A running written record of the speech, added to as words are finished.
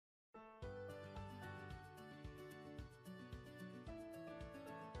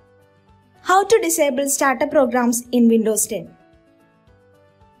How to disable startup programs in Windows 10.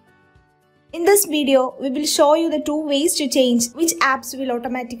 In this video, we will show you the two ways to change which apps will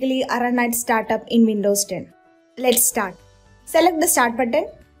automatically run at startup in Windows 10. Let's start. Select the Start button,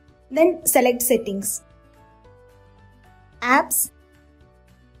 then select Settings, Apps,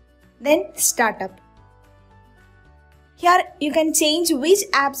 then Startup. Here you can change which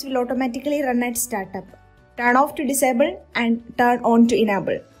apps will automatically run at startup. Turn off to disable and turn on to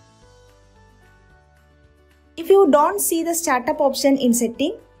enable. If you don't see the startup option in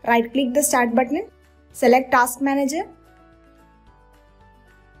setting, right click the Start button, select Task Manager,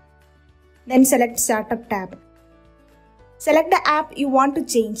 then select Startup tab. Select the app you want to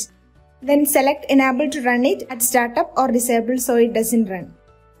change, then select Enable to run it at startup or Disable so it doesn't run.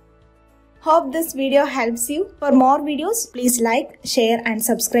 Hope this video helps you. For more videos, please like, share and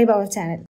subscribe our channel.